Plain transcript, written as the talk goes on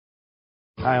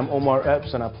Hi, I'm Omar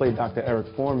Epps, and I play Dr. Eric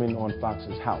Foreman on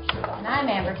Fox's House. And I'm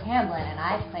Amber Tamblyn, and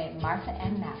I play Martha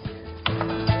M. Masters.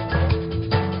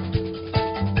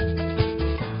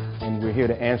 And we're here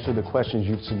to answer the questions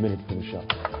you've submitted for the show.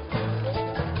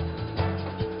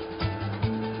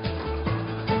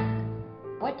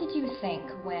 What did you think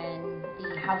when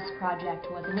the House project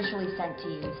was initially sent to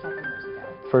you 7 years ago?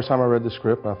 First time I read the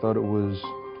script, I thought it was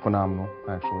phenomenal,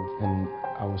 actually, and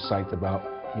I was psyched about,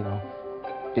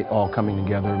 it all coming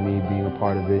together, me being a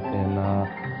part of it, and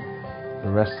the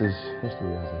rest is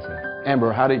history, as they say.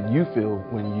 Amber, how did you feel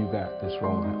when you got this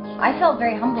role in House? I felt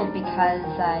very humbled because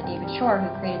David Shore,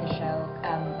 who created the show,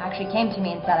 actually came to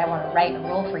me and said, I want to write a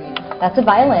role for you. That's a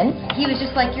violin. He was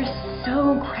just like, you're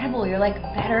so incredible. You're like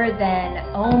better than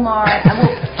Omar.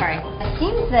 Sorry. It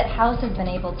seems that House has been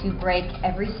able to break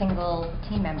every single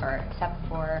team member except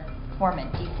for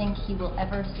Foreman. Do you think he will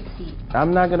ever succeed?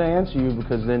 I'm not going to answer you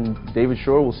because then David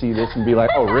Shore will see this and be like,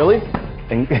 oh, really?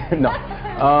 And, no.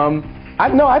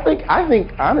 I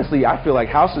think, honestly, I feel like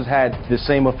House has had the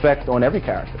same effect on every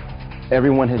character.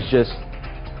 Everyone has just,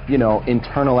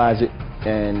 internalized it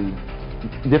and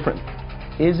different.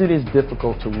 Is it as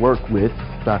difficult to work with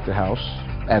Dr. House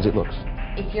as it looks?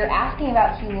 If you're asking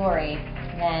about Hugh Laurie,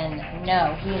 then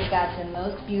no. He has got the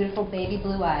most beautiful baby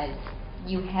blue eyes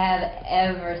you have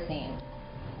ever seen.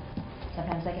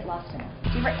 Sometimes I get lost in them. Do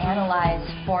you ever analyze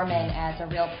Foreman as a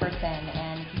real person?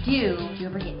 And if you do you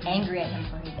ever get angry at him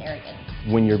for his arrogance?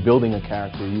 When you're building a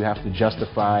character, you have to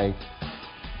justify,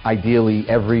 ideally,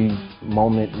 every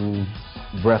moment and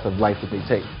breath of life that they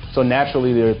take. So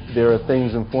naturally, there are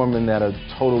things in Foreman that are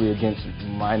totally against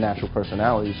my natural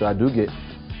personality, so I do get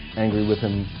angry with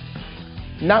him.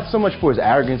 Not so much for his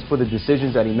arrogance, for the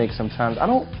decisions that he makes sometimes. I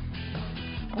don't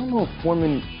know if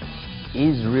Foreman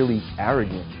is really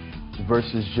arrogant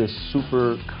versus just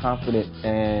super confident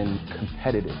and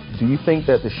competitive. Do you think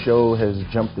that the show has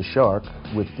jumped the shark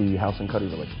with the House and Cuddy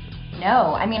relationship?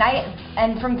 No,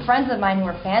 and from friends of mine who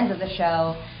were fans of the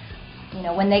show,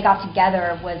 when they got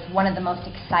together was one of the most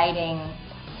exciting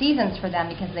seasons for them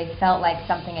because they felt like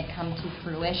something had come to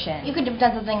fruition. You could have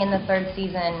done something in the 3rd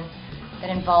season that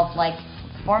involved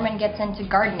Foreman gets into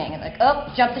gardening and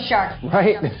jump the shark.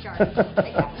 Right. Jump the shark.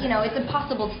 It's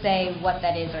impossible to say what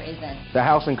that is or isn't. The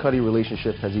House and Cuddy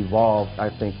relationship has evolved, I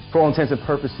think. For all intents and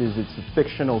purposes, it's a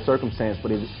fictional circumstance,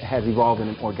 but it has evolved in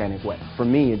an organic way. For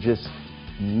me, it just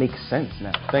makes sense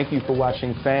now. Thank you for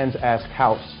watching Fans Ask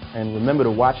House, and remember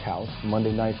to watch House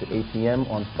Monday nights at 8 p.m.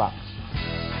 on Fox.